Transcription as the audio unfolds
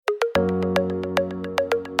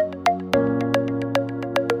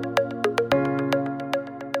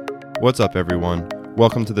What's up, everyone?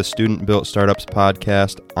 Welcome to the Student Built Startups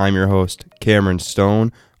podcast. I'm your host, Cameron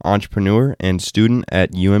Stone, entrepreneur and student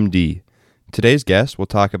at UMD. Today's guest will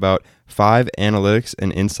talk about 5 analytics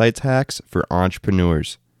and insights hacks for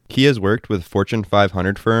entrepreneurs. He has worked with Fortune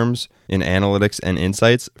 500 firms in analytics and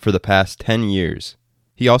insights for the past 10 years.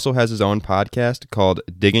 He also has his own podcast called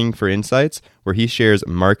Digging for Insights, where he shares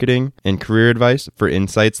marketing and career advice for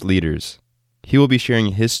insights leaders. He will be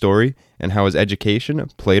sharing his story and how his education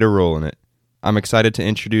played a role in it. I'm excited to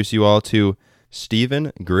introduce you all to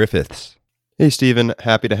Stephen Griffiths. Hey, Stephen,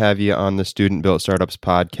 happy to have you on the Student Built Startups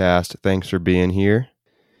podcast. Thanks for being here.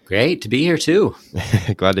 Great to be here too.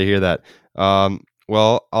 Glad to hear that.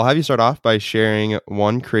 Well, I'll have you start off by sharing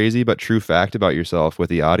one crazy but true fact about yourself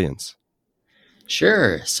with the audience.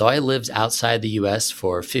 Sure. So I lived outside the U.S.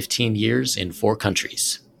 for 15 years in 4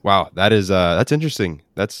 countries. Wow, that's interesting.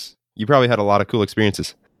 You probably had a lot of cool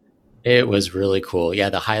experiences. It was really cool. Yeah,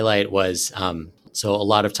 the highlight was, so a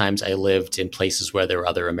lot of times I lived in places where there were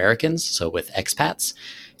other Americans, so with expats.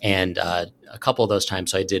 And a couple of those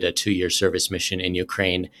times I did a 2-year service mission in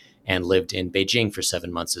Ukraine and lived in Beijing for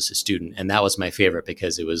 7 months as a student. And that was my favorite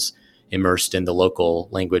because it was immersed in the local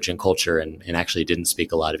language and culture and actually didn't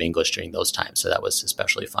speak a lot of English during those times. So that was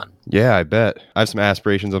especially fun. Yeah, I bet. I have some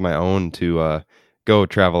aspirations of my own to go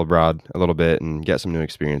travel abroad a little bit and get some new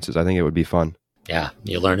experiences. I think it would be fun. Yeah,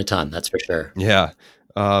 you learn a ton, that's for sure. Yeah.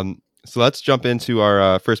 So let's jump into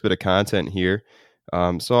our first bit of content here.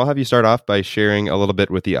 So I'll have you start off by sharing a little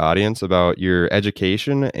bit with the audience about your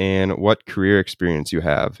education and what career experience you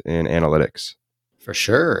have in analytics. For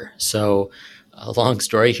sure. So a long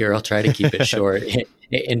story here. I'll try to keep it short.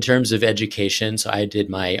 In terms of education, so I did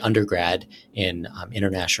my undergrad in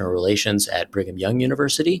international relations at Brigham Young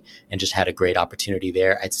University and just had a great opportunity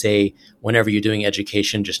there. I'd say whenever you're doing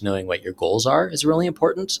education, just knowing what your goals are is really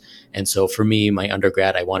important. And so for me, my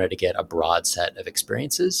undergrad, I wanted to get a broad set of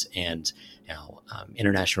experiences, and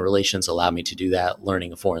international relations allowed me to do that,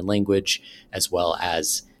 learning a foreign language, as well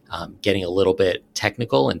as getting a little bit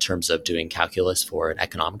technical in terms of doing calculus for an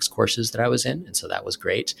economics courses that I was in. And so that was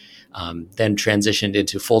great. Then transitioned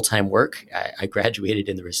into full-time work. I graduated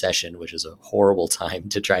in the recession, which is a horrible time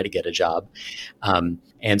to try to get a job.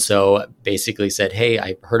 And so basically said, hey,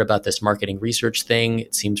 I heard about this marketing research thing.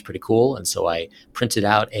 It seems pretty cool. And so I printed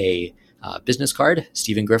out a business card,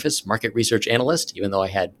 Stephen Griffiths, market research analyst, even though I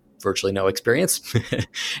had virtually no experience,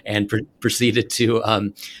 and proceeded to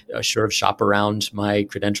sort of shop around my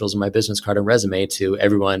credentials and my business card and resume to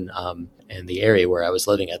everyone in the area where I was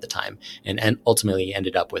living at the time, and ultimately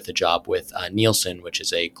ended up with a job with Nielsen, which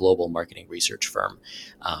is a global marketing research firm.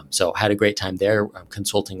 So had a great time there,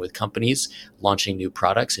 consulting with companies, launching new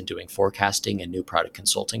products and doing forecasting and new product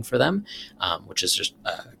consulting for them, which is just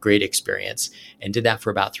a great experience. And did that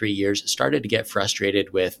for about 3 years. Started to get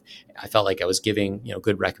frustrated with, I felt like I was giving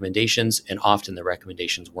good recommendations, and often the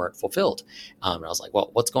recommendations weren't fulfilled. And I was like, well,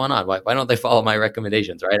 what's going on? Why don't they follow my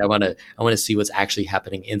recommendations, right? I want to see what's actually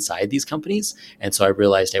happening inside these companies. And so I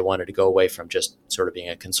realized I wanted to go away from just sort of being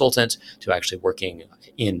a consultant to actually working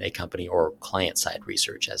in a company, or client-side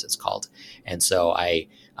research, as it's called. And so I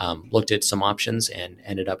looked at some options and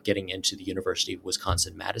ended up getting into the University of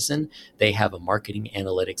Wisconsin-Madison. They have a marketing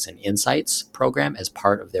analytics and insights program as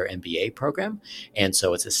part of their MBA program. And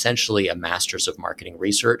so it's essentially a master's of marketing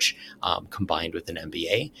research combined with an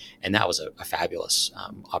MBA. And that was a fabulous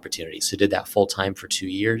opportunity. So did that full time for 2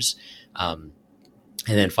 years.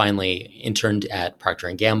 And then finally interned at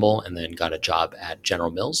Procter & Gamble, and then got a job at General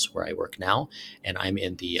Mills, where I work now. And I'm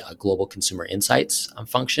in the global consumer insights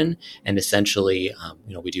function. And essentially,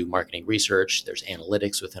 we do marketing research. There's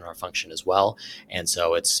analytics within our function as well. And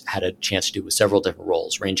so it's had a chance to do with several different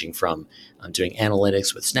roles, ranging from doing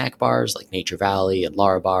analytics with snack bars like Nature Valley and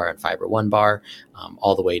Larabar and Fiber One Bar,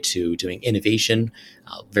 all the way to doing innovation,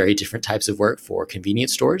 very different types of work for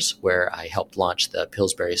convenience stores, where I helped launch the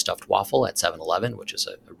Pillsbury stuffed waffle at 7-Eleven, which is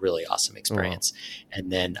a really awesome experience. Oh.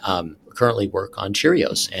 And then currently work on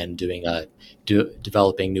Cheerios and doing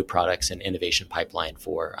developing new products and innovation pipeline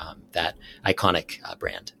for that iconic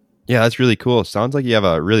brand. Yeah, that's really cool. Sounds like you have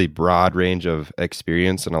a really broad range of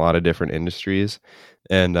experience in a lot of different industries.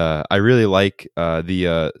 And I really like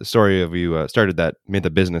the story of you made the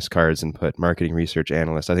business cards and put marketing research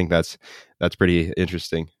analyst. I think that's pretty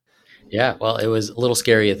interesting. Yeah, well, it was a little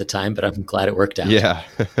scary at the time, but I'm glad it worked out. Yeah.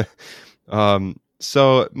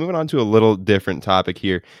 So moving on to a little different topic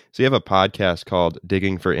here. So you have a podcast called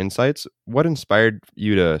Digging for Insights. What inspired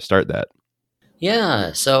you to start that?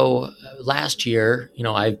 Yeah. So last year,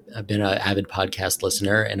 I've been an avid podcast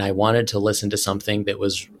listener, and I wanted to listen to something that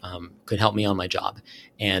was could help me on my job.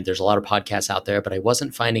 And there's a lot of podcasts out there, but I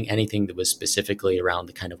wasn't finding anything that was specifically around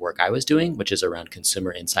the kind of work I was doing, which is around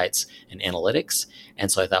consumer insights and analytics.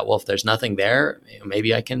 And so I thought, well, if there's nothing there,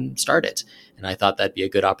 maybe I can start it. And I thought that'd be a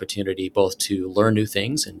good opportunity both to learn new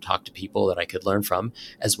things and talk to people that I could learn from,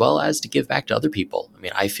 as well as to give back to other people. I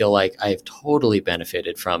mean, I feel like I have totally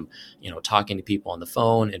benefited from talking to people on the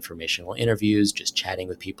phone, informational interviews, just chatting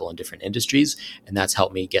with people in different industries. And that's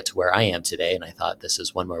helped me get to where I am today. And I thought this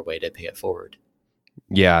is one more way to pay it forward.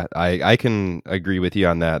 Yeah, I can agree with you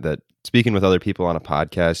on that speaking with other people on a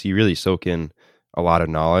podcast, you really soak in a lot of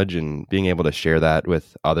knowledge, and being able to share that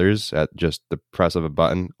with others at just the press of a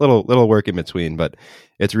button. Little work in between, but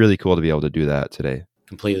it's really cool to be able to do that today.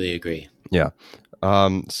 Completely agree. Yeah.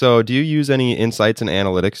 So do you use any insights and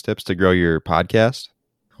analytics tips to grow your podcast?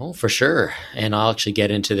 Oh, for sure. And I'll actually get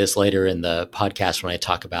into this later in the podcast when I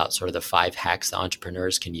talk about sort of the 5 hacks that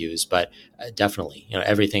entrepreneurs can use. But definitely,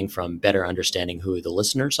 everything from better understanding who the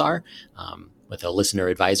listeners are, with a listener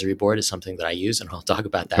advisory board is something that I use, and I'll talk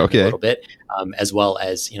about that in a little bit, as well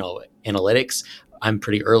as, analytics. I'm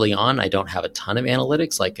pretty early on. I don't have a ton of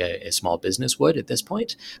analytics like a small business would at this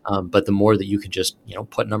point. But the more that you can just,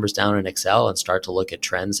 put numbers down in Excel and start to look at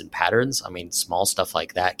trends and patterns, I mean, small stuff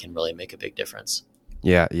like that can really make a big difference.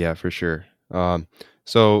 Yeah, for sure.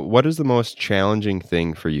 So what is the most challenging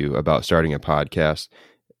thing for you about starting a podcast?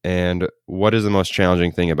 And what is the most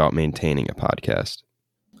challenging thing about maintaining a podcast?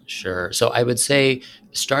 Sure. So I would say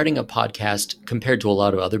starting a podcast compared to a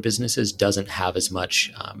lot of other businesses doesn't have as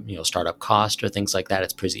much, startup cost or things like that.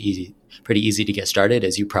 It's pretty easy to get started,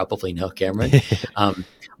 as you probably know, Cameron.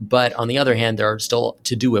 But on the other hand, there are still,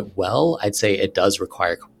 to do it well, I'd say it does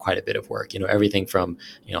require quite a bit of work. Everything from,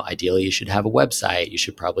 ideally you should have a website. You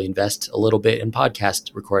should probably invest a little bit in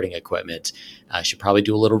podcast recording equipment. You should probably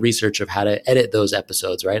do a little research of how to edit those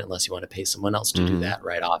episodes, right? Unless you want to pay someone else to do that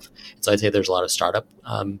right off. And so I'd say there's a lot of startup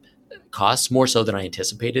costs, more so than I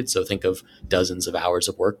anticipated. So think of dozens of hours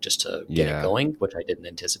of work just to get it going, which I didn't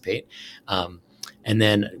anticipate. And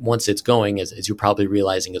then once it's going, as you're probably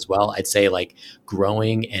realizing as well, I'd say like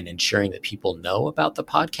growing and ensuring that people know about the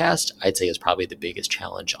podcast, I'd say is probably the biggest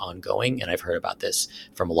challenge ongoing. And I've heard about this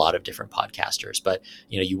from a lot of different podcasters, but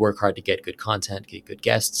you work hard to get good content, get good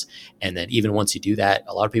guests. And then even once you do that,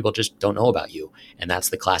 a lot of people just don't know about you. And that's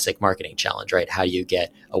the classic marketing challenge, right? How do you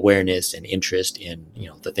get awareness and interest in,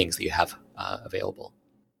 the things that you have available?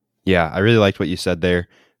 Yeah, I really liked what you said there.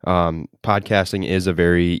 Podcasting is a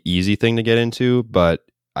very easy thing to get into, but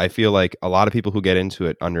I feel like a lot of people who get into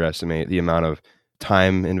it underestimate the amount of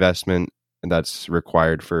time investment that's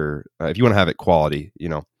required for if you want to have it quality.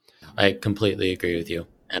 I completely agree with you,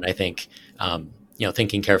 and I think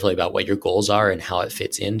thinking carefully about what your goals are and how it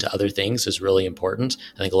fits into other things is really important.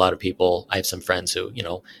 I think a lot of people. I have some friends who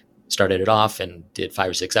started it off and did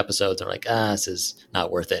 5 or 6 episodes and are like, this is not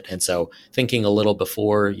worth it. And so thinking a little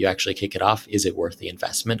before you actually kick it off, is it worth the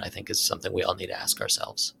investment? I think is something we all need to ask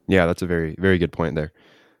ourselves. Yeah, that's a very, very good point there.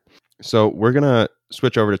 So we're going to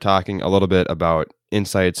switch over to talking a little bit about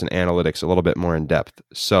insights and analytics a little bit more in depth.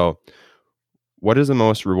 So what is the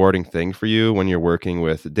most rewarding thing for you when you're working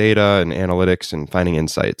with data and analytics and finding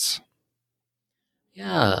insights?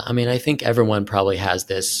 Yeah, I mean, I think everyone probably has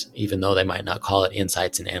this, even though they might not call it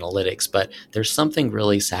insights and analytics, but there's something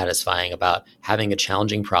really satisfying about having a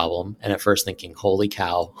challenging problem and at first thinking, holy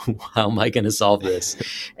cow, how am I going to solve this?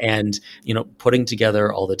 And, putting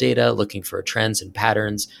together all the data, looking for trends and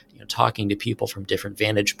patterns, talking to people from different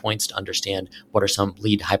vantage points to understand what are some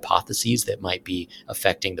lead hypotheses that might be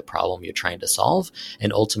affecting the problem you're trying to solve,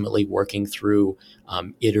 and ultimately working through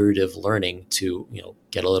iterative learning to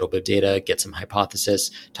get a little bit of data, get some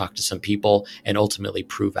hypothesis, talk to some people, and ultimately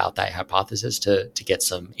prove out that hypothesis to get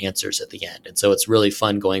some answers at the end. And so it's really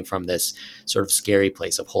fun going from this sort of scary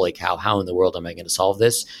place of holy cow, how in the world am I going to solve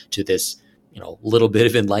this, to this little bit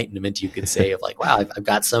of enlightenment, you could say, of like, wow, I've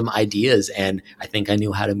got some ideas and I think I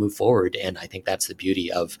knew how to move forward. And I think that's the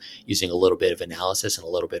beauty of using a little bit of analysis and a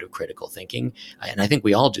little bit of critical thinking. And I think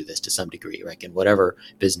we all do this to some degree, right? In whatever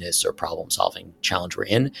business or problem solving challenge we're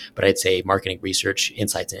in. But I'd say marketing research,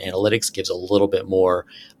 insights, and analytics gives a little bit more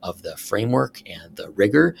of the framework and the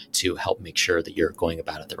rigor to help make sure that you're going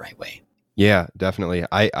about it the right way. Yeah, definitely.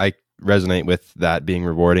 I resonate with that being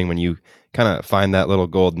rewarding when you kind of find that little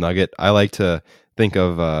gold nugget. I like to think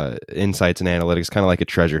of insights and analytics kind of like a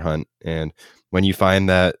treasure hunt. And when you find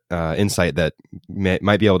that insight that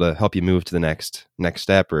might be able to help you move to the next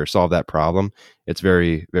step or solve that problem, it's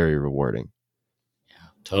very, very rewarding. Yeah,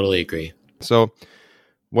 totally agree. So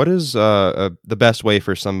What is the best way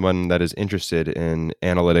for someone that is interested in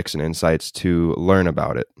analytics and insights to learn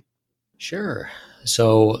about it? Sure.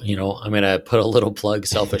 So, I'm going to put a little plug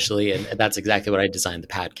selfishly, and that's exactly what I designed the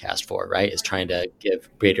podcast for, right? Is trying to give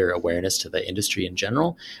greater awareness to the industry in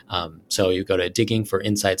general. So you go to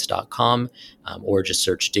diggingforinsights.com or just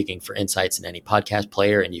search Digging for Insights in any podcast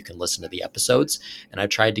player, and you can listen to the episodes. And I've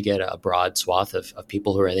tried to get a broad swath of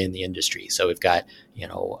people who are in the industry. So we've got,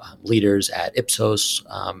 leaders at Ipsos,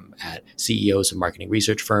 at CEOs of marketing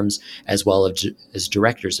research firms, as well as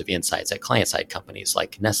directors of insights at client-side companies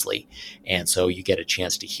like Nestle. And so you get a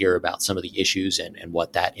chance to hear about some of the issues and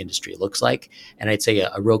what that industry looks like. And I'd say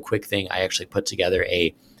a real quick thing, I actually put together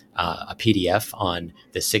a PDF on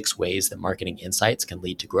the 6 ways that marketing insights can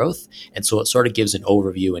lead to growth. And so it sort of gives an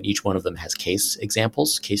overview, and each one of them has case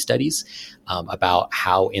examples, case studies about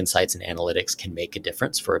how insights and analytics can make a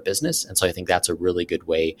difference for a business. And so I think that's a really good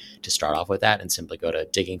way to start off with that, and simply go to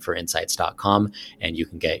diggingforinsights.com and you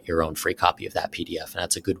can get your own free copy of that PDF. And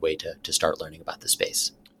that's a good way to start learning about the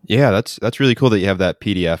space. Yeah, that's really cool that you have that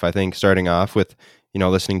PDF. I think starting off with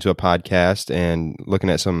listening to a podcast and looking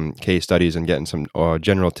at some case studies and getting some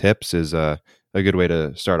general tips is a good way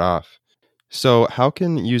to start off. So how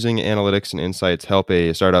can using analytics and insights help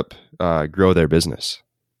a startup grow their business?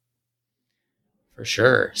 For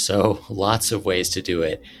sure. So lots of ways to do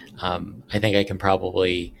it. I think I can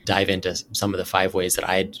probably dive into some of the 5 ways that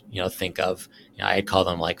I'd think of. I'd call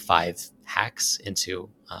them like 5 hacks into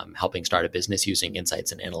helping start a business using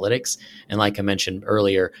insights and analytics. And like I mentioned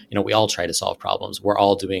earlier, we all try to solve problems. We're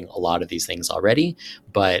all doing a lot of these things already.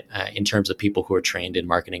 But in terms of people who are trained in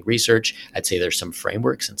marketing research, I'd say there's some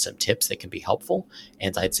frameworks and some tips that can be helpful.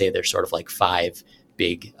 And I'd say there's sort of like 5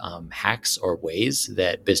 big hacks or ways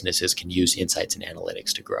that businesses can use insights and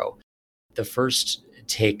analytics to grow. The first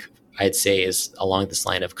take, I'd say, is along this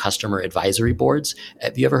line of customer advisory boards.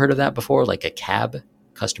 Have you ever heard of that before? Like a CAB,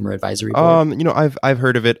 customer advisory board? I've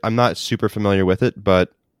heard of it. I'm not super familiar with it,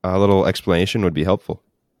 but a little explanation would be helpful.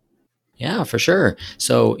 Yeah, for sure.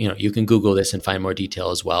 So, you can Google this and find more detail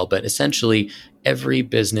as well. But essentially, every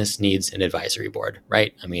business needs an advisory board,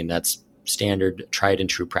 right? I mean, that's standard, tried and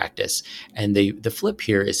true practice. And the flip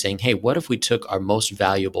here is saying, hey, what if we took our most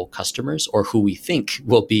valuable customers, or who we think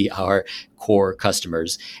will be our core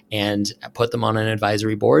customers, and put them on an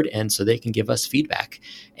advisory board, and so they can give us feedback.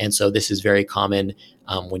 And so this is very common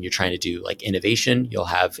when you're trying to do like innovation. You'll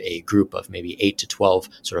have a group of maybe 8 to 12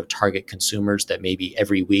 sort of target consumers that maybe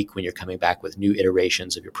every week, when you're coming back with new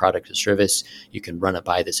iterations of your product or service, you can run it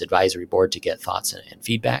by this advisory board to get thoughts and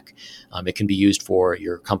feedback. It can be used for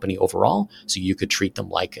your company overall. So you could treat them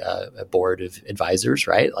like a board of advisors,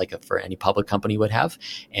 right? Like for any public company would have,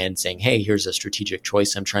 and saying, hey, here's a strategic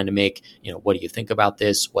choice I'm trying to make. What do you think about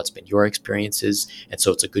this? What's been your experiences? And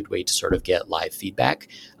so it's a good way to sort of get live feedback.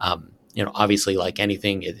 Obviously, like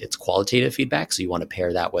anything, it's qualitative feedback. So you want to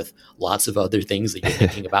pair that with lots of other things that you're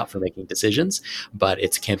thinking about for making decisions. But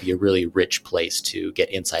it can be a really rich place to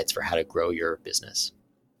get insights for how to grow your business.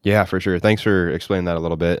 Yeah, for sure. Thanks for explaining that a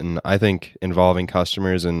little bit. And I think involving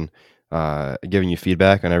customers and giving you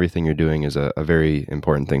feedback on everything you're doing is a very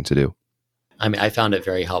important thing to do. I mean, I found it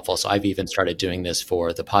very helpful. So I've even started doing this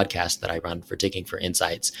for the podcast that I run for Digging for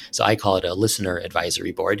Insights. So I call it a listener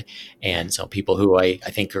advisory board. And so people who I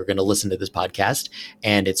think are going to listen to this podcast,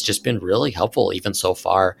 and it's just been really helpful even so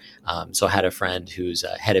far. So I had a friend who's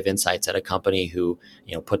a head of insights at a company who,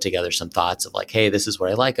 put together some thoughts of like, hey, this is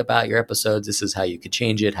what I like about your episodes. This is how you could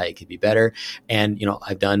change it, how you could be better. And,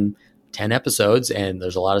 I've done 10 episodes and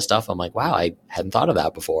there's a lot of stuff I'm like, wow, I hadn't thought of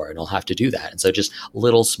that before, and I'll have to do that. And so just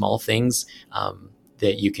little small things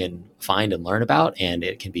that you can find and learn about, and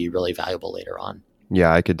it can be really valuable later on.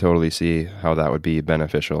 Yeah, I could totally see how that would be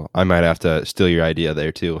beneficial. I might have to steal your idea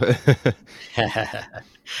there too.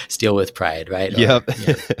 Steal with pride, right? Yep.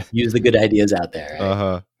 Or, use the good ideas out there. Right?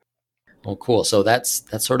 Uh-huh. Well, cool. So that's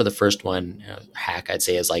sort of the first one hack I'd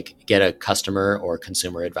say is like get a customer or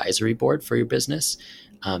consumer advisory board for your business.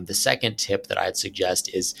 The second tip that I'd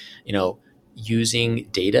suggest is, using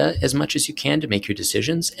data as much as you can to make your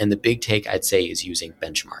decisions. And the big take I'd say is using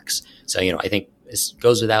benchmarks. So, I think this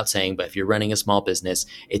goes without saying, but if you're running a small business,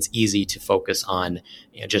 it's easy to focus on,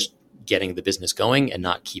 just getting the business going and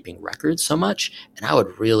not keeping records so much. And I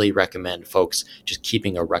would really recommend folks just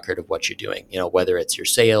keeping a record of what you're doing, whether it's your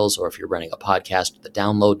sales or if you're running a podcast, the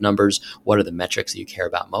download numbers, what are the metrics that you care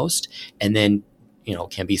about most? And then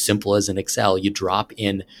can be simple as in Excel. You drop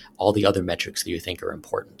in all the other metrics that you think are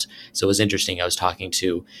important. So it was interesting. I was talking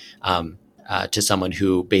to someone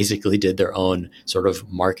who basically did their own sort of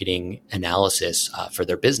marketing analysis for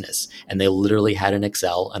their business. And they literally had an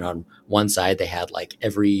Excel. And on one side, they had like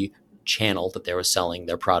every channel that they were selling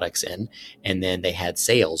their products in. And then they had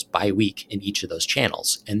sales by week in each of those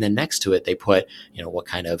channels. And then next to it, they put, what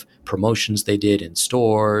kind of promotions they did in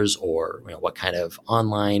stores, or what kind of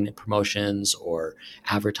online promotions or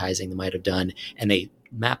advertising they might have done. And they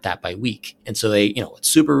map that by week. And so they, it's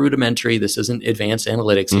super rudimentary. This isn't advanced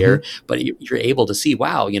analytics here, but you're able to see,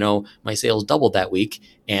 wow, my sales doubled that week,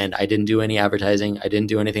 and I didn't do any advertising. I didn't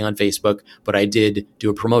do anything on Facebook, but I did do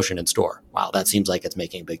a promotion in store. Wow, that seems like it's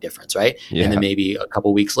making a big difference, right? Yeah. And then maybe a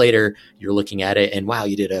couple weeks later, you're looking at it and wow,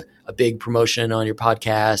 you did a big promotion on your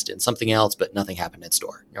podcast and something else, but nothing happened in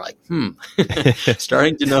store. You're like,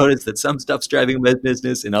 starting to notice that some stuff's driving my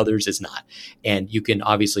business and others is not. And you can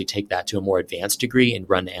obviously take that to a more advanced degree and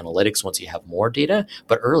run analytics once you have more data.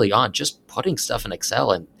 But early on, just putting stuff in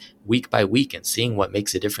Excel and week by week and seeing what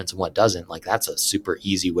makes a difference and what doesn't, like that's a super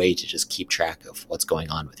easy way to just keep track of what's going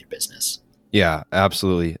on with your business. Yeah,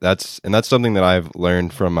 absolutely. That's something that I've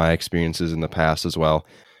learned from my experiences in the past as well.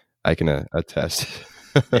 I can attest.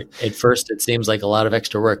 At first, it seems like a lot of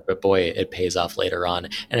extra work, but boy, it pays off later on.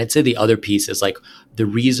 And I'd say the other piece is like the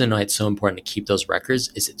reason why it's so important to keep those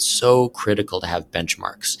records is it's so critical to have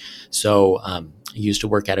benchmarks. So I used to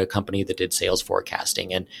work at a company that did sales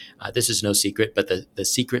forecasting, and this is no secret, but the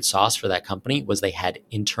secret sauce for that company was they had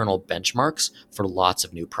internal benchmarks for lots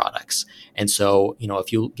of new products. And so,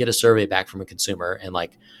 if you get a survey back from a consumer and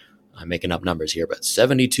like, I'm making up numbers here, but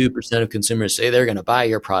 72% of consumers say they're going to buy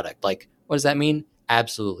your product. Like, what does that mean?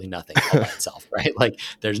 Absolutely nothing all by itself, right? Like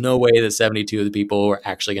there's no way that 72 of the people are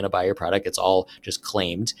actually going to buy your product. It's all just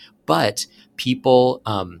claimed, but people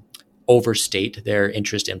overstate their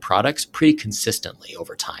interest in products pretty consistently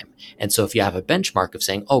over time. And so if you have a benchmark of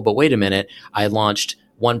saying, oh, but wait a minute, I launched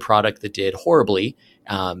one product that did horribly,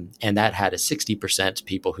 and that had a 60%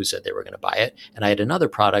 people who said they were going to buy it. And I had another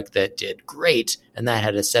product that did great, and that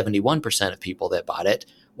had a 71% of people that bought it.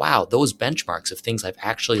 Wow, those benchmarks of things I've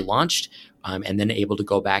actually launched, and then able to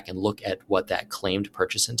go back and look at what that claimed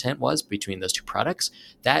purchase intent was between those two products,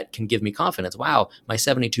 that can give me confidence. Wow, my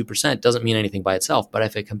 72% doesn't mean anything by itself, but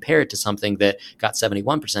if I compare it to something that got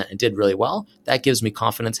 71% and did really well, that gives me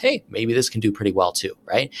confidence, hey, maybe this can do pretty well too,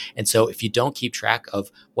 right? And so if you don't keep track of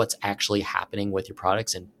what's actually happening with your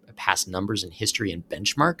products and past numbers and history and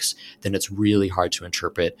benchmarks, then it's really hard to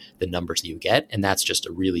interpret the numbers that you get. And that's just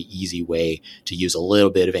a really easy way to use a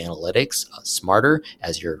little bit of analytics smarter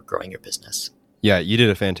as you're growing your business. Yeah, you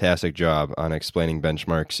did a fantastic job on explaining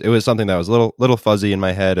benchmarks. It was something that was a little fuzzy in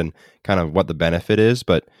my head and kind of what the benefit is,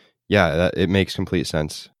 but yeah, it makes complete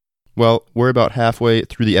sense. Well, we're about halfway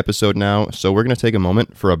through the episode now, so we're going to take a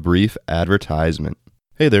moment for a brief advertisement.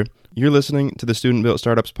 Hey there. You're listening to the Student Built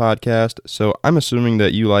Startups podcast, so I'm assuming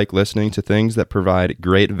that you like listening to things that provide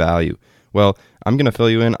great value. Well, I'm going to fill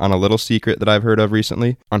you in on a little secret that I've heard of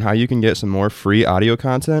recently on how you can get some more free audio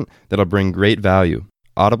content that'll bring great value.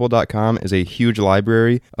 Audible.com is a huge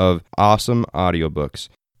library of awesome audiobooks.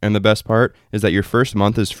 And the best part is that your first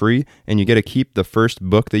month is free, and you get to keep the first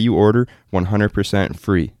book that you order 100%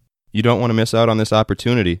 free. You don't want to miss out on this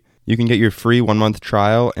opportunity. You can get your free 1-month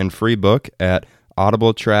trial and free book at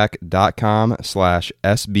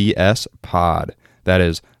audibletrack.com/sbspod. That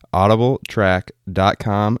is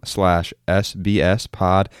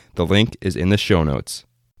audibletrack.com/sbspod. The link is in the show notes.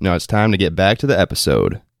 Now it's time to get back to the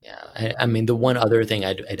episode. Yeah. I mean, the one other thing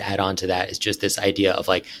I'd add on to that is just this idea of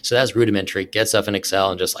like, so that's rudimentary, get stuff in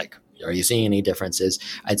Excel and just like, are you seeing any differences?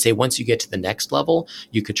 I'd say once you get to the next level,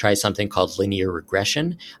 you could try something called linear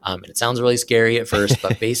regression. And it sounds really scary at first,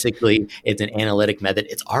 but basically it's an analytic method.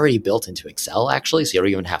 It's already built into Excel, actually, so you don't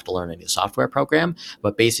even have to learn a new software program.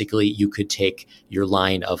 But basically you could take your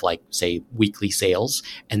line of like, say, weekly sales,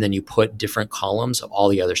 and then you put different columns of all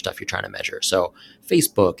the other stuff you're trying to measure. So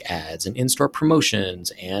Facebook ads and in-store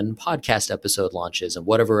promotions and podcast episode launches and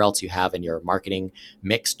whatever else you have in your marketing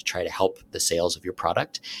mix to try to help the sales of your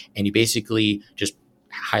product. And you basically just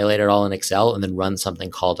highlight it all in Excel and then run something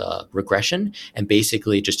called a regression, and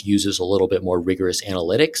basically just uses a little bit more rigorous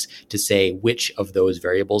analytics to say which of those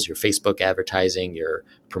variables, your Facebook advertising, your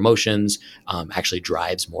promotions, actually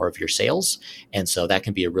drives more of your sales. And so that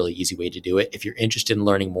can be a really easy way to do it. If you're interested in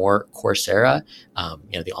learning more, Coursera,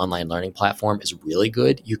 the online learning platform, is really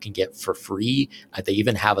good. You can get for free. They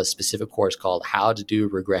even have a specific course called How to Do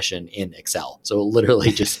Regression in Excel. So it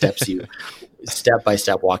literally just steps you step by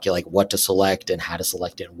step, walk you like what to select and how to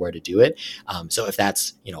select it and where to do it. So if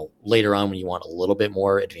that's, later on when you want a little bit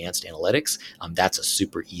more advanced analytics, that's a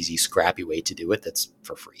super easy, scrappy way to do it that's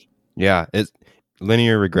for free. Yeah, it's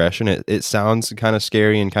linear regression. It sounds kind of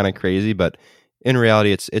scary and kind of crazy, but in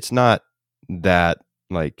reality, it's not that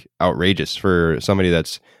like outrageous for somebody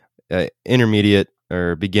that's intermediate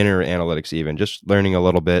or beginner analytics, even just learning a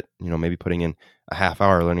little bit, maybe putting in a half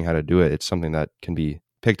hour learning how to do it, it's something that can be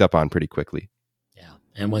picked up on pretty quickly. Yeah.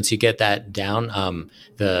 And once you get that down,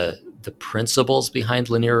 the principles behind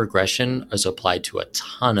linear regression is applied to a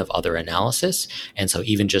ton of other analysis. And so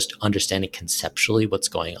even just understanding conceptually what's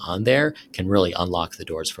going on there can really unlock the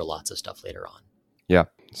doors for lots of stuff later on. Yeah.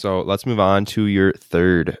 So let's move on to your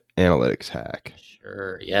third analytics hack.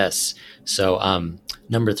 Sure. Yes. So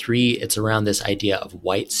number 3, it's around this idea of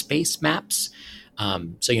white space maps.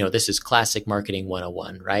 So, this is classic marketing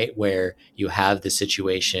 101, right? Where you have the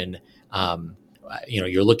situation,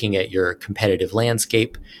 you're looking at your competitive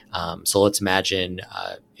landscape. So let's imagine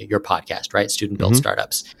your podcast, right? Student Built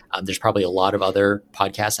Startups. There's probably a lot of other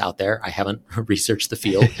podcasts out there. I haven't researched the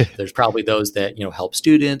field. There's probably those that, help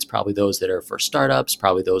students, probably those that are for startups,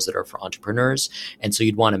 probably those that are for entrepreneurs. And so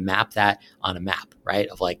you'd want to map that on a map, right?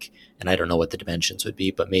 Of and I don't know what the dimensions would be,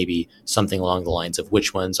 but maybe something along the lines of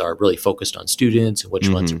which ones are really focused on students and which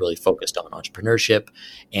ones are really focused on entrepreneurship.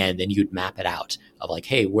 And then you'd map it out of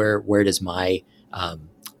hey, where does my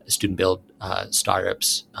student build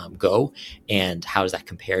startups go, and how does that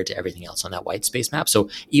compare to everything else on that white space map? So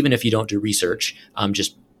even if you don't do research,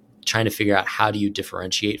 just trying to figure out how do you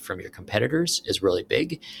differentiate from your competitors is really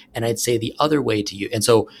big. And I'd say the other way to and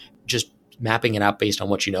so just mapping it out based on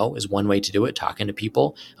what you know is one way to do it, talking to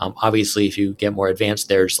people. Obviously, if you get more advanced,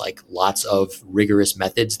 there's lots of rigorous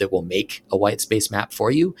methods that will make a white space map for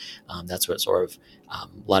you. That's what sort of a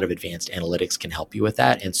lot of advanced analytics can help you with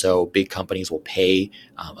that. And so big companies will pay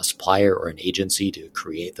a supplier or an agency to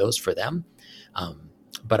create those for them.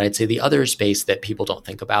 But I'd say the other space that people don't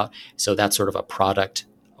think about, so that's sort of a product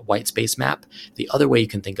white space map. The other way you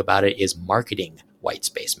can think about it is marketing white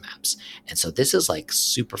space maps. And so this is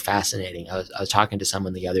super fascinating. I was talking to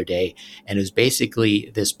someone the other day, and it was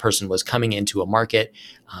basically this person was coming into a market,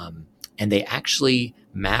 and they actually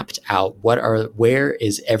mapped out where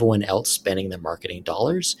is everyone else spending their marketing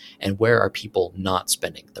dollars, and where are people not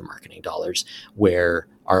spending their marketing dollars, where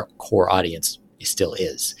our core audience still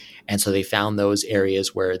is. And so they found those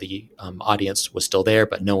areas where the audience was still there,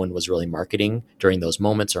 but no one was really marketing during those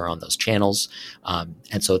moments or on those channels.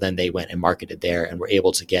 And so then they went and marketed there and were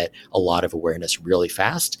able to get a lot of awareness really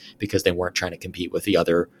fast because they weren't trying to compete with the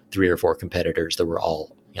other 3 or 4 competitors that were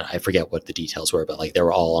all, I forget what the details were, but they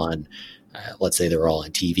were all on, let's say they were all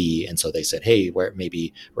on TV. And so they said, hey,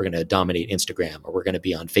 maybe we're going to dominate Instagram, or we're going to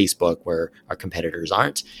be on Facebook where our competitors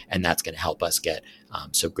aren't. And that's going to help us get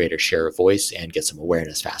some greater share of voice and get some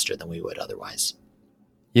awareness faster than we would otherwise.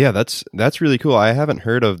 Yeah, that's really cool. I haven't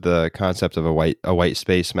heard of the concept of a white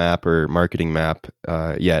space map or marketing map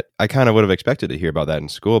yet. I kind of would have expected to hear about that in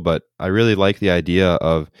school, but I really like the idea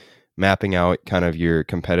of mapping out kind of your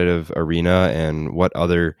competitive arena and what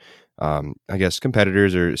other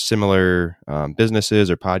competitors or similar businesses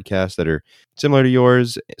or podcasts that are similar to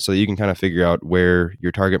yours, so that you can kind of figure out where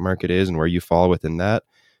your target market is and where you fall within that.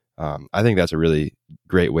 I think that's a really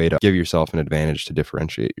great way to give yourself an advantage to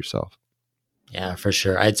differentiate yourself. Yeah, for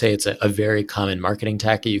sure. I'd say it's a very common marketing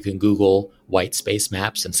tactic. You can Google white space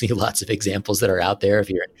maps and see lots of examples that are out there if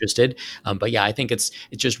you're interested. But yeah, I think it's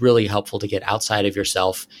just really helpful to get outside of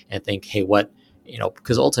yourself and think, hey,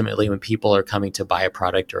 because ultimately when people are coming to buy a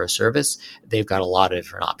product or a service, they've got a lot of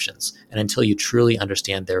different options. And until you truly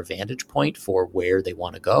understand their vantage point for where they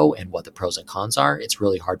want to go and what the pros and cons are, it's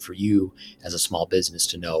really hard for you as a small business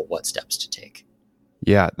to know what steps to take.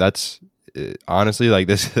 Yeah, that's honestly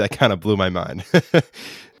that kind of blew my mind.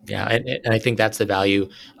 Yeah, and I think that's the value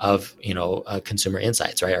of consumer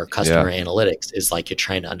insights, right? Or customer analytics is you're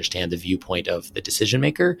trying to understand the viewpoint of the decision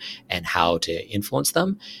maker and how to influence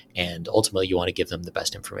them, and ultimately you want to give them the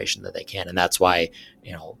best information that they can. And that's why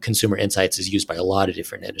consumer insights is used by a lot of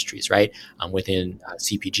different industries, right? Within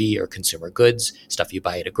CPG or consumer goods, stuff you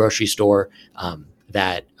buy at a grocery store.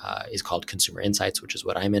 That is called consumer insights, which is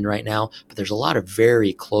what I'm in right now. But there's a lot of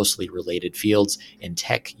very closely related fields. In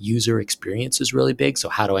tech, user experience is really big. So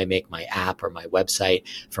how do I make my app or my website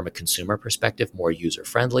from a consumer perspective more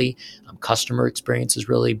user-friendly? Customer experience is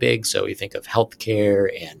really big. So you think of healthcare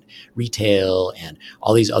and retail and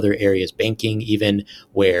all these other areas, banking even,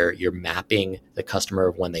 where you're mapping the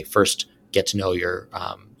customer when they first get to know your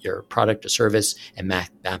product or service, and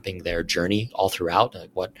mapping their journey all throughout.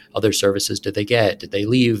 What other services did they get? Did they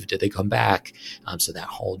leave? Did they come back? So that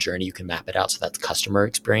whole journey, you can map it out. So that's customer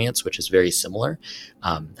experience, which is very similar.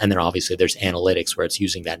 And then obviously there's analytics, where it's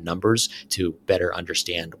using that numbers to better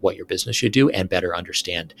understand what your business should do and better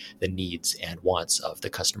understand the needs and wants of the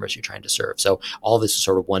customers you're trying to serve. So all this is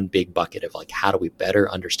sort of one big bucket of how do we better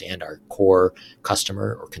understand our core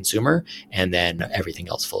customer or consumer, and then everything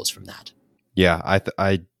else flows from that. Yeah,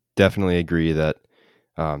 I definitely agree that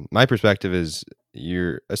My perspective is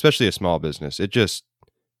especially a small business, it just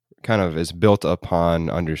kind of is built upon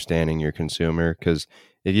understanding your consumer, because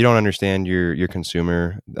if you don't understand your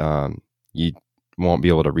consumer, you won't be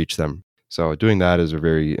able to reach them. So doing that is a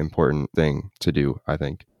very important thing to do, I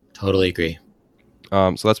think. Totally agree.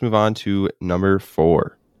 So let's move on to number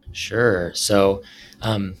 4. Sure. So,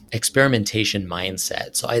 experimentation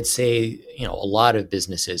mindset. So I'd say, a lot of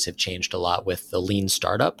businesses have changed a lot with the lean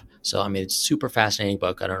startup. So, I mean, it's a super fascinating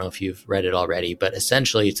book. I don't know if you've read it already, but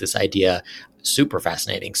essentially it's this idea, super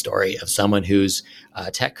fascinating story of someone who's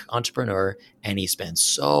a tech entrepreneur, and he spent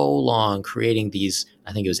so long creating these,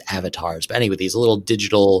 I think it was avatars, but anyway, these little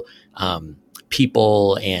digital,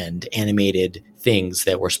 people and animated things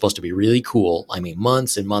that were supposed to be really cool. I mean,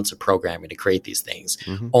 months and months of programming to create these things,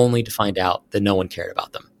 only to find out that no one cared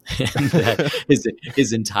about them. And that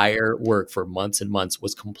his entire work for months and months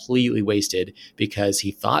was completely wasted because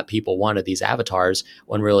he thought people wanted these avatars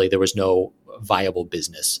when really there was no viable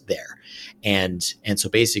business there. And so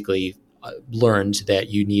basically learned that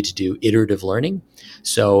you need to do iterative learning.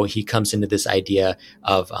 So he comes into this idea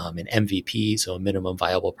of an MVP, so a minimum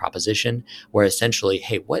viable proposition, where essentially,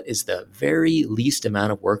 hey, what is the very least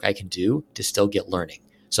amount of work I can do to still get learning?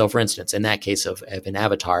 So for instance, in that case of an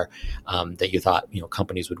avatar that you thought,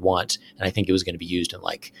 companies would want, and I think it was going to be used in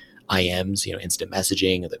like IMs, instant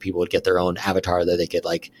messaging, that people would get their own avatar that they could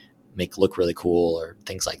like make look really cool or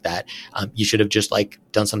things like that. You should have just like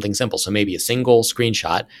done something simple. So maybe a single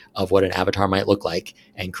screenshot of what an avatar might look like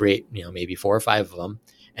and create, maybe 4 or 5 of them,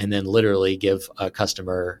 and then literally give a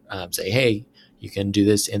customer, say, hey, you can do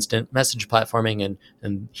this instant message platforming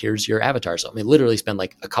and here's your avatar. So I mean, literally spend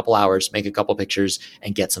like a couple hours, make a couple pictures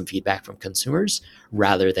and get some feedback from consumers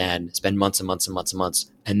rather than spend months and months and months and months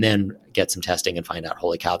and then get some testing and find out,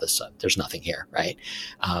 holy cow, there's nothing here, right?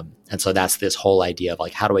 And so that's this whole idea of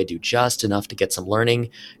like, how do I do just enough to get some learning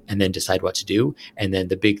and then decide what to do? And then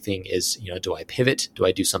the big thing is, do I pivot? Do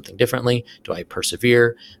I do something differently? Do I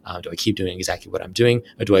persevere? Do I keep doing exactly what I'm doing?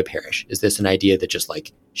 Or do I perish? Is this an idea that just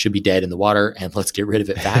like should be dead in the water and let's get rid of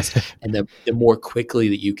it fast? And the more quickly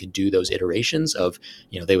that you can do those iterations of,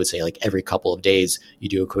 they would say like every couple of days, you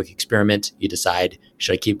do a quick experiment, you decide,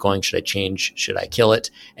 should I keep going? Should I change? Should I kill it?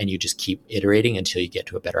 And you just keep iterating until you get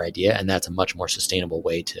to a better idea. And that's a much more sustainable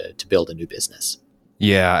way to build a new business.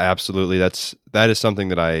 Yeah, absolutely. That is something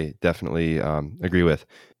that I definitely agree with.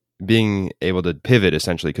 Being able to pivot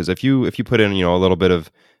essentially, because if you put in a little bit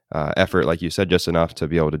of effort, like you said, just enough to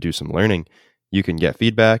be able to do some learning, you can get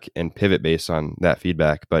feedback and pivot based on that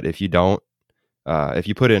feedback. But if you don't, if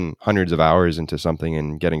you put in hundreds of hours into something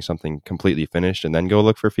and getting something completely finished and then go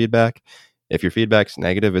look for feedback, if your feedback's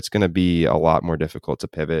negative, it's going to be a lot more difficult to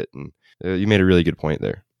pivot. And you made a really good point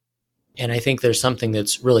there. And I think there's something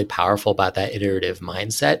that's really powerful about that iterative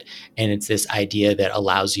mindset. And it's this idea that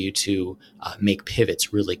allows you to make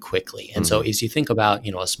pivots really quickly. And so as you think about,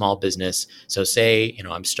 a small business, so say,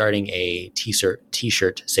 I'm starting a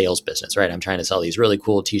t-shirt sales business, right? I'm trying to sell these really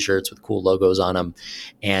cool t-shirts with cool logos on them.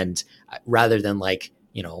 And rather than like,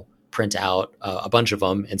 print out a bunch of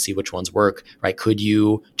them and see which ones work, right? Could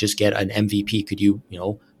you just get an MVP? Could you,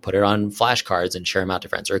 put it on flashcards and share them out to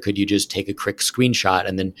friends? Or could you just take a quick screenshot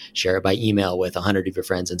and then share it by email with 100 of your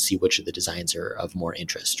friends and see which of the designs are of more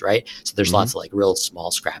interest, right? So there's lots of like real small,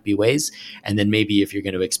 scrappy ways. And then maybe if you're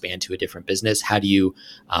going to expand to a different business, how do you,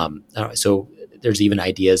 so there's even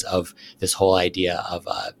ideas of this whole idea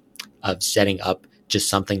of setting up just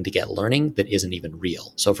something to get learning that isn't even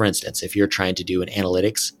real. So for instance, if you're trying to do an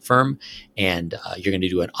analytics firm and you're going to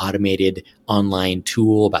do an automated online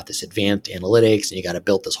tool about this advanced analytics and you got to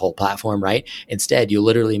build this whole platform, right? Instead, you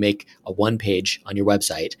literally make a 1 page on your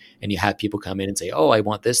website and you have people come in and say, oh, I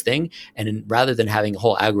want this thing. And then rather than having a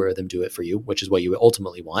whole algorithm do it for you, which is what you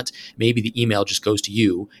ultimately want, maybe the email just goes to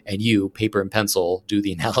you and you, paper and pencil, do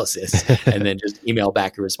the analysis and then just email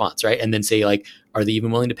back your response, right? And then say like, are they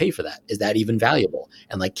even willing to pay for that? Is that even valuable?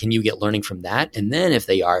 And like, can you get learning from that? And then if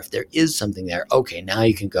they are, if there is something there, okay, now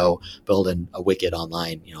you can go build a wicked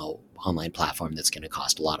online, online platform that's going to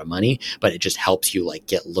cost a lot of money, but it just helps you like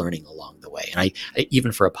get learning along the way. And I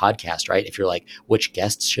even for a podcast, right? If you're like, which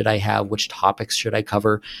guests should I have? Which topics should I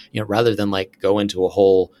cover? Rather than like go into a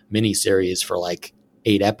whole mini series for like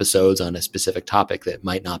 8 episodes on a specific topic that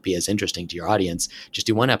might not be as interesting to your audience, just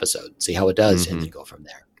do 1 episode, see how it does, and then go from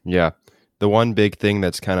there. Yeah. The one big thing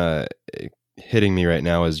that's kind of hitting me right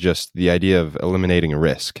now is just the idea of eliminating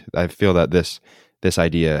risk. I feel that this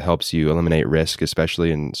idea helps you eliminate risk,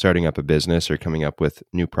 especially in starting up a business or coming up with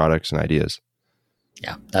new products and ideas.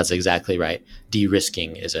 Yeah, that's exactly right.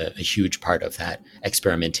 De-risking is a huge part of that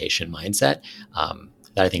experimentation mindset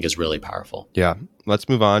that I think is really powerful. Yeah. Let's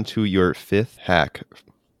move on to your 5th hack.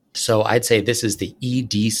 So I'd say this is the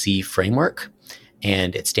EDC framework,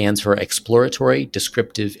 and it stands for exploratory,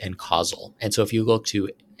 descriptive, and causal. And so if you look to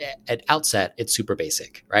at outset, it's super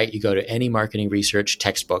basic, right? You go to any marketing research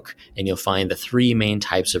textbook and you'll find the three main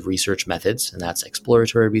types of research methods, and that's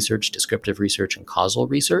exploratory research, descriptive research, and causal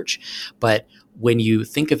research. But when you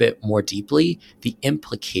think of it more deeply, the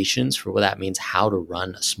implications for what that means, how to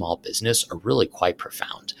run a small business, are really quite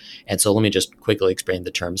profound. And so let me just quickly explain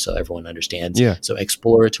the terms so everyone understands. Yeah. So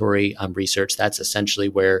exploratory research, that's essentially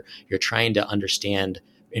where you're trying to understand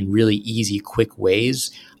in really easy, quick ways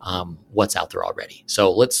what's out there already. So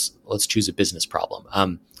let's choose a business problem.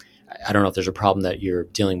 I don't know if there's a problem that you're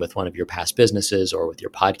dealing with one of your past businesses or with your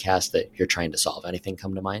podcast that you're trying to solve. Anything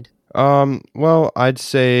come to mind? Well, I'd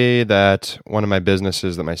say that one of my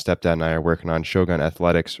businesses that my stepdad and I are working on, Shogun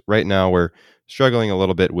Athletics, right now we're struggling a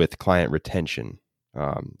little bit with client retention,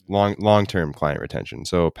 long-term client retention.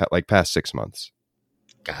 So like past 6 months.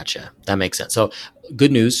 Gotcha. That makes sense. So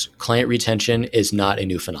good news, client retention is not a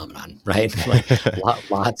new phenomenon, right?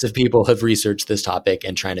 Like lots of people have researched this topic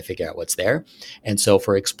and trying to figure out what's there. And so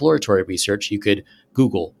for exploratory research, you could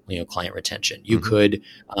Google, client retention. You could,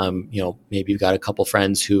 maybe you've got a couple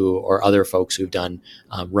friends or other folks who've done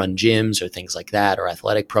run gyms or things like that, or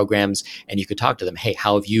athletic programs, and you could talk to them. Hey,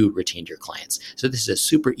 how have you retained your clients? So this is a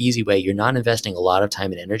super easy way. You're not investing a lot of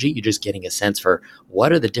time and energy. You're just getting a sense for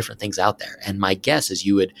what are the different things out there. And my guess is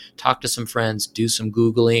you would talk to some friends, do some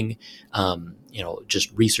Googling,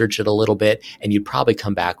 just research it a little bit, and you'd probably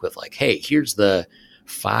come back with like, hey, here's the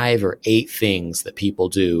 5 or 8 things that people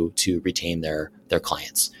do to retain their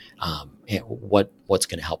clients. And what's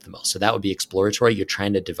going to help the most. So that would be exploratory. You're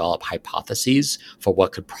trying to develop hypotheses for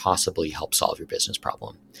what could possibly help solve your business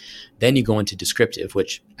problem. Then you go into descriptive,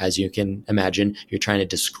 which, as you can imagine, you're trying to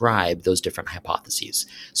describe those different hypotheses.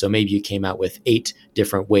 So maybe you came out with 8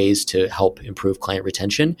 different ways to help improve client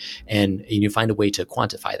retention, and you find a way to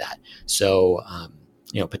quantify that. So,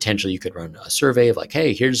 potentially you could run a survey of like,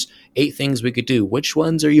 hey, here's 8 things we could do. Which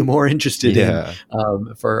ones are you more interested in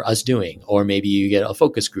for us doing? Or maybe you get a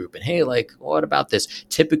focus group and, hey, like, what about this?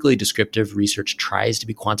 Typically, descriptive research tries to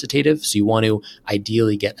be quantitative. So you want to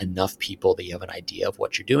ideally get enough people that you have an idea of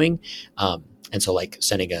what you're doing. And so like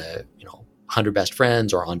sending 100 best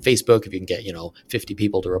friends, or on Facebook, if you can get, 50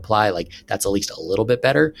 people to reply, like that's at least a little bit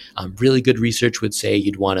better. Really good research would say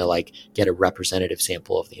you'd want to like get a representative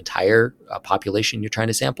sample of the entire population you're trying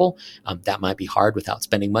to sample. That might be hard without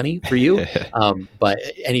spending money for you. But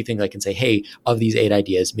anything that can say, hey, of these 8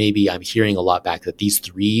 ideas, maybe I'm hearing a lot back that these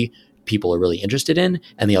 3 people are really interested in,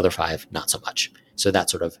 and the other 5, not so much. So that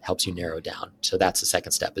sort of helps you narrow down. So that's the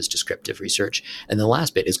second step, is descriptive research. And the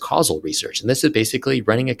last bit is causal research. And this is basically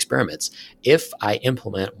running experiments. If I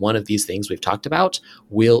implement one of these things we've talked about,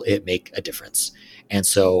 will it make a difference? And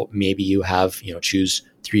so maybe you have, choose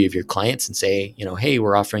 3 of your clients and say, hey,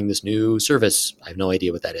 we're offering this new service. I have no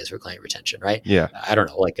idea what that is for client retention, right? Yeah. I don't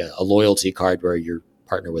know, like a loyalty card where you're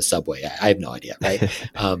partner with Subway. I have no idea, right?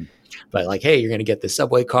 But like, hey, you're going to get this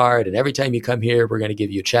Subway card, and every time you come here, we're going to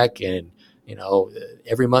give you a check, and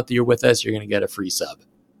every month you're with us, you're going to get a free sub.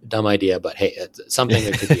 Dumb idea, but hey, it's something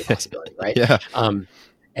that could be a possibility, right? Yeah.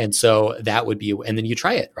 And so that would be, and then you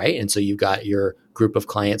try it, right? And so you've got your group of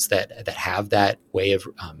clients that have that way of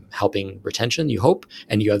helping retention, you hope,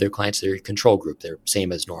 and you have their clients that are your control group. They're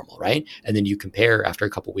same as normal, right? And then you compare after a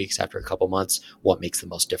couple of weeks, after a couple of months, what makes the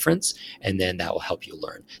most difference, and then that will help you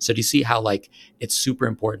learn. So do you see how like it's super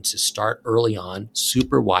important to start early on,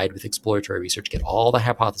 super wide with exploratory research, get all the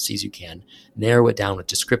hypotheses you can, narrow it down with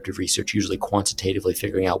descriptive research, usually quantitatively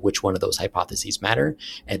figuring out which one of those hypotheses matter,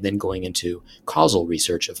 and then going into causal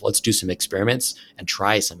research of let's do some experiments and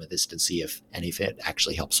try some of this to see if any of it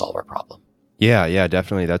actually helps solve our problem. Yeah,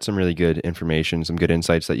 definitely. That's some really good information, some good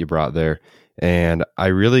insights that you brought there. And I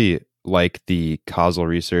really like the causal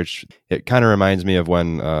research. It kind of reminds me of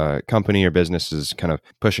when a company or business is kind of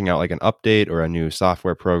pushing out like an update or a new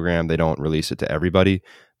software program. They don't release it to everybody,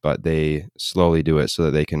 but they slowly do it so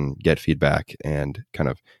that they can get feedback and kind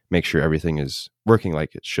of make sure everything is working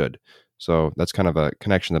like it should. So that's kind of a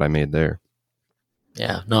connection that I made there.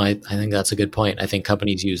 Yeah, no, I think that's a good point. I think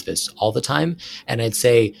companies use this all the time. And I'd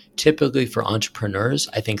say typically for entrepreneurs,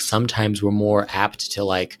 I think sometimes we're more apt to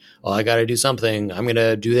like, oh, I got to do something. I'm going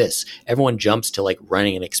to do this. Everyone jumps to like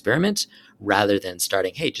running an experiment rather than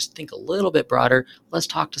starting, hey, just think a little bit broader. Let's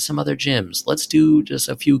talk to some other gyms. Let's do just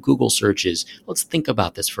a few Google searches. Let's think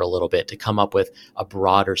about this for a little bit to come up with a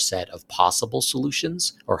broader set of possible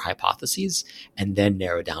solutions or hypotheses, and then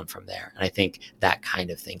narrow down from there. And I think that kind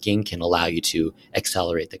of thinking can allow you to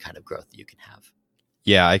accelerate the kind of growth that you can have.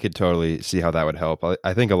 Yeah, I could totally see how that would help.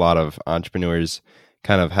 I think a lot of entrepreneurs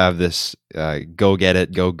kind of have this go get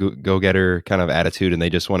it, go getter kind of attitude, and they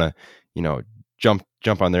just want to,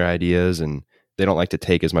 jump on their ideas, and they don't like to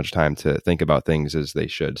take as much time to think about things as they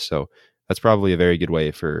should. So that's probably a very good way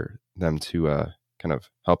for them to kind of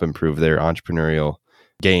help improve their entrepreneurial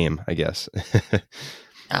game, I guess.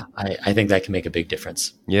 Yeah, I think that can make a big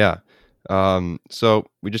difference. Yeah. So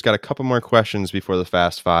we just got a couple more questions before the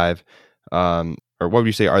Fast Five. Or what would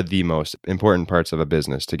you say are the most important parts of a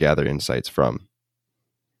business to gather insights from?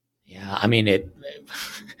 Yeah, I mean,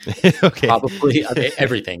 Okay. probably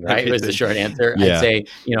everything, right? Was the short answer. Yeah. I'd say,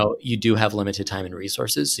 you do have limited time and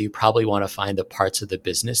resources, so you probably want to find the parts of the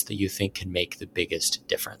business that you think can make the biggest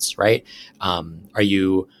difference, right? Are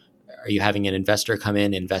you having an investor come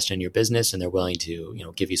in, invest in your business, and they're willing to,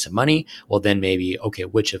 give you some money? Well, then maybe, okay,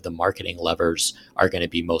 which of the marketing levers are going to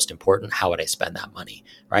be most important? How would I spend that money,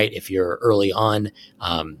 right? If you're early on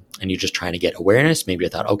and you're just trying to get awareness, maybe you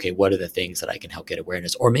thought, okay, what are the things that I can help get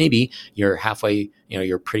awareness? Or maybe you're halfway,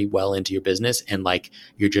 you're pretty well into your business and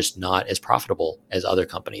you're just not as profitable as other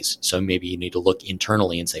companies. So maybe you need to look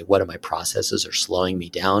internally and say, what are my processes are slowing me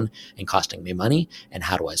down and costing me money? And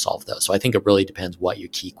how do I solve those? So I think it really depends what your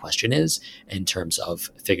key question is in terms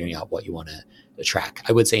of figuring out what you want to track.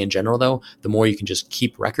 I would say in general, though, the more you can just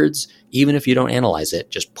keep records, even if you don't analyze it,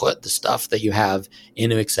 just put the stuff that you have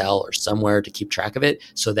into Excel or somewhere to keep track of it,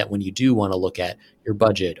 so that when you do want to look at your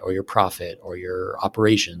budget or your profit or your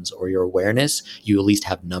operations or your awareness, you at least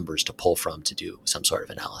have numbers to pull from to do some sort of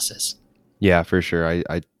analysis. Yeah, for sure.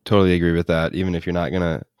 I totally agree with that. Even if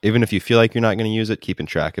you feel like you're not going to use it, keeping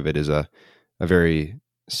track of it is a very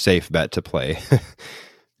safe bet to play.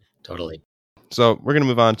 Totally. So we're going to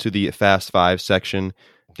move on to the Fast Five section.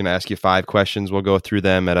 I'm going to ask you 5 questions. We'll go through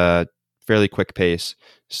them at a fairly quick pace.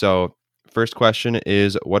 So first question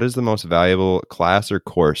is, what is the most valuable class or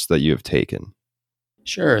course that you have taken?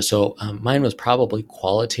 Sure. So mine was probably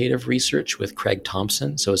qualitative research with Craig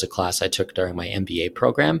Thompson. So it was a class I took during my MBA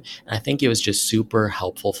program. And I think it was just super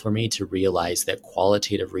helpful for me to realize that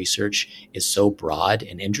qualitative research is so broad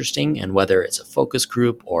and interesting. And whether it's a focus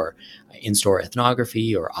group or in-store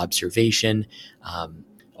ethnography or observation,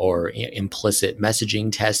 or implicit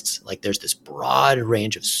messaging tests, there's this broad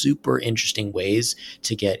range of super interesting ways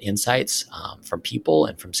to get insights from people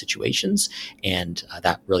and from situations. And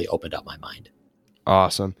that really opened up my mind.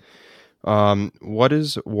 Awesome. What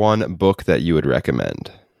is one book that you would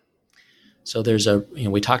recommend? So there's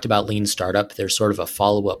we talked about Lean Startup. There's sort of a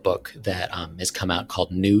follow-up book that has come out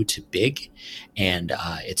called New to Big. And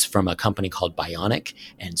it's from a company called Bionic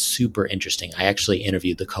and super interesting. I actually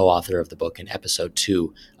interviewed the co-author of the book in episode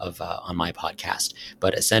 2 of on my podcast.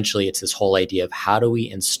 But essentially, it's this whole idea of how do we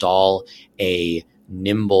install a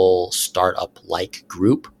nimble startup-like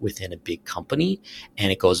group within a big company. And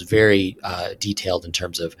it goes very detailed in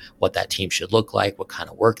terms of what that team should look like, what kind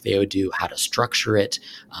of work they would do, how to structure it.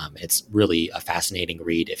 It's really a fascinating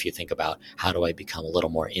read if you think about how do I become a little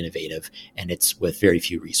more innovative, and it's with very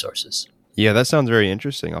few resources. Yeah, that sounds very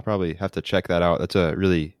interesting. I'll probably have to check that out. That's a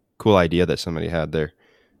really cool idea that somebody had there.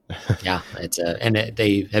 Yeah,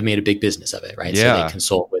 they have made a big business of it, right? Yeah. So they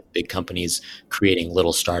consult with big companies, creating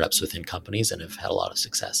little startups within companies, and have had a lot of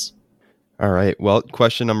success. All right. Well,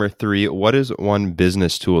 question number 3, what is one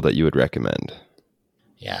business tool that you would recommend?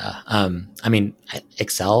 Yeah. I mean,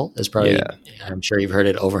 Excel is probably, I'm sure you've heard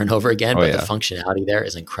it over and over again, but the functionality there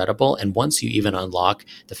is incredible. And once you even unlock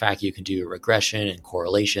the fact you can do regression and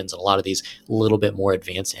correlations and a lot of these little bit more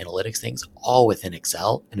advanced analytics things all within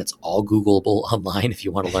Excel, and it's all Googleable online if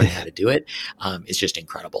you want to learn how to do it, it's just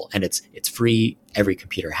incredible. And it's free. Every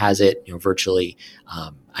computer has it, virtually.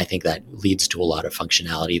 I think that leads to a lot of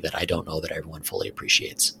functionality that I don't know that everyone fully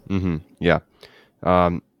appreciates. Mm-hmm. Yeah.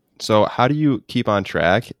 So how do you keep on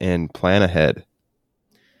track and plan ahead?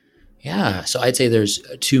 Yeah. So I'd say there's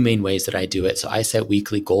 2 main ways that I do it. So I set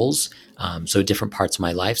weekly goals. So different parts of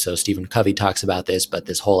my life. So Stephen Covey talks about this, but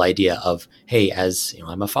this whole idea of, hey, as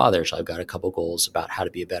I'm a father, so I've got a couple goals about how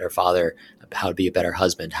to be a better father, how to be a better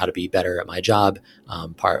husband, how to be better at my job,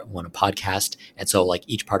 want a podcast. And so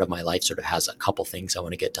each part of my life sort of has a couple things I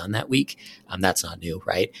want to get done that week. That's not new,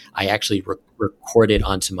 right? I actually record it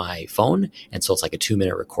onto my phone. And so it's like a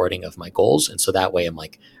 2-minute recording of my goals. And so that way I'm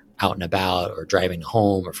out and about or driving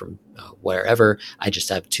home or from wherever, I just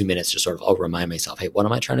have 2 minutes to sort of remind myself, hey, what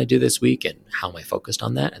am I trying to do this week and how am I focused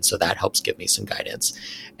on that? And so that helps give me some guidance.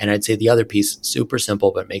 And I'd say the other piece, super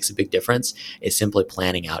simple, but makes a big difference, is simply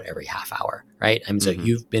planning out every half hour, right? I mean, so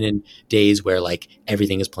you've been in days where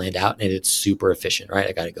everything is planned out and it's super efficient, right?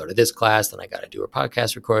 I got to go to this class, then I got to do a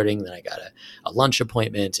podcast recording, then I got a lunch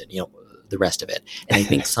appointment and, the rest of it. And I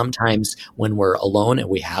think sometimes when we're alone and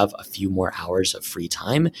we have a few more hours of free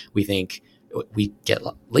time, we think, we get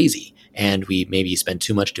lazy and we maybe spend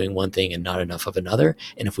too much doing one thing and not enough of another.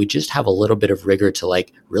 And if we just have a little bit of rigor to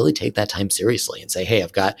like really take that time seriously and say, hey,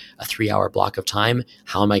 I've got a 3-hour block of time.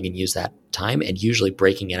 How am I going to use that time? And usually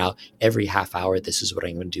breaking it out every half hour, this is what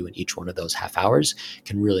I'm going to do in each one of those half hours,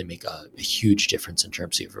 can really make a huge difference in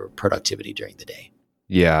terms of your productivity during the day.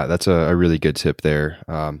 Yeah, that's a really good tip there.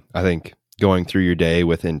 I think going through your day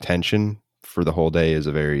with intention for the whole day is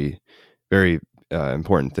a very, very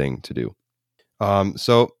important thing to do.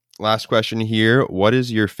 So last question here. What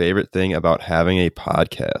is your favorite thing about having a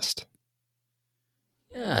podcast?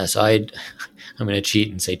 Yeah, so I'm going to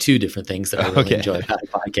cheat and say 2 different things that I really enjoy about a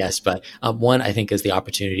podcast. But one, I think, is the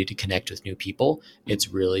opportunity to connect with new people. It's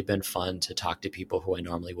really been fun to talk to people who I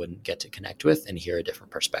normally wouldn't get to connect with and hear a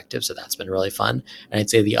different perspective. So that's been really fun. And I'd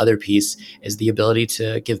say the other piece is the ability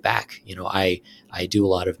to give back. You know, I do a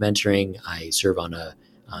lot of mentoring. I serve on the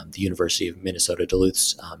University of Minnesota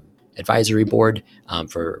Duluth's advisory board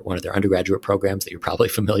for one of their undergraduate programs that you're probably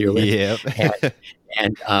familiar with. Yep.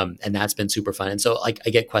 And that's been super fun. And so like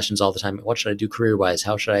I get questions all the time. What should I do career-wise?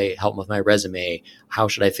 How should I help with my resume? How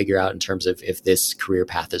should I figure out in terms of if this career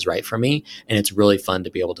path is right for me? And it's really fun to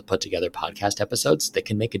be able to put together podcast episodes that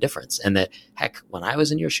can make a difference. And that, heck, when I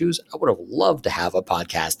was in your shoes, I would have loved to have a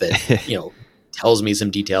podcast that, you know, tells me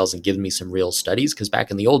some details and gives me some real studies. Because back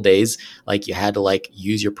in the old days, like you had to like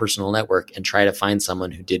use your personal network and try to find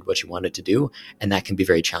someone who did what you wanted to do. And that can be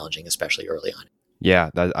very challenging, especially early on. Yeah,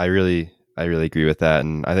 I really agree with that.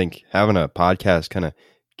 And I think having a podcast kind of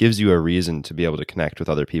gives you a reason to be able to connect with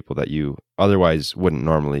other people that you otherwise wouldn't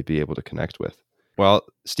normally be able to connect with. Well,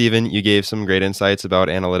 Stephen, you gave some great insights about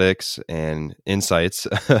analytics and insights.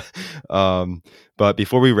 But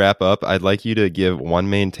before we wrap up, I'd like you to give one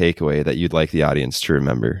main takeaway that you'd like the audience to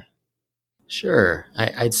remember. Sure.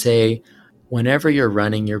 I'd say whenever you're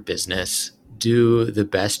running your business, do the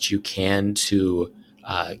best you can to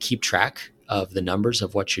keep track of the numbers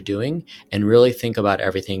of what you're doing and really think about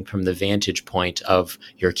everything from the vantage point of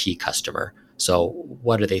your key customer. So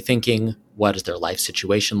what are they thinking? What is their life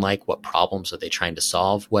situation like? What problems are they trying to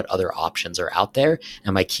solve? What other options are out there?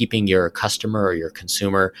 And by keeping your customer or your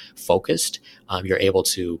consumer focused, you're able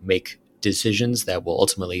to make decisions that will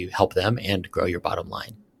ultimately help them and grow your bottom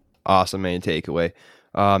line. Awesome main takeaway.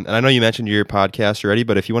 And I know you mentioned your podcast already,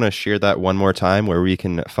 but if you want to share that one more time where we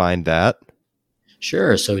can find that.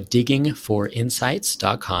 Sure. So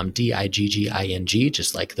diggingforinsights.com, DIGGING,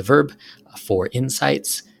 just like the verb, for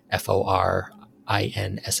insights,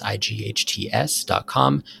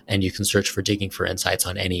 FORINSIGHTS.com. And you can search for Digging for Insights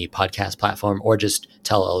on any podcast platform, or just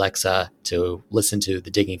tell Alexa to listen to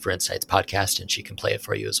the Digging for Insights podcast and she can play it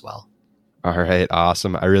for you as well. All right.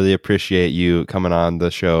 Awesome. I really appreciate you coming on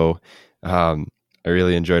the show. I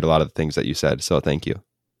really enjoyed a lot of the things that you said. So thank you.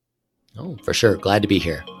 Oh, for sure. Glad to be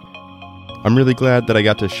here. I'm really glad that I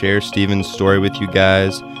got to share Stephen's story with you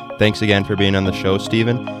guys. Thanks again for being on the show,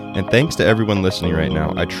 Stephen. And thanks to everyone listening right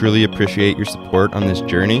now. I truly appreciate your support on this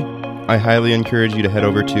journey. I highly encourage you to head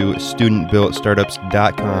over to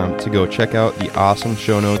studentbuiltstartups.com to go check out the awesome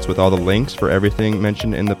show notes with all the links for everything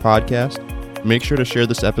mentioned in the podcast. Make sure to share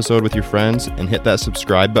this episode with your friends and hit that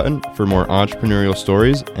subscribe button for more entrepreneurial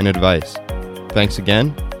stories and advice. Thanks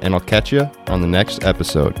again, and I'll catch you on the next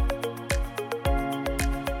episode.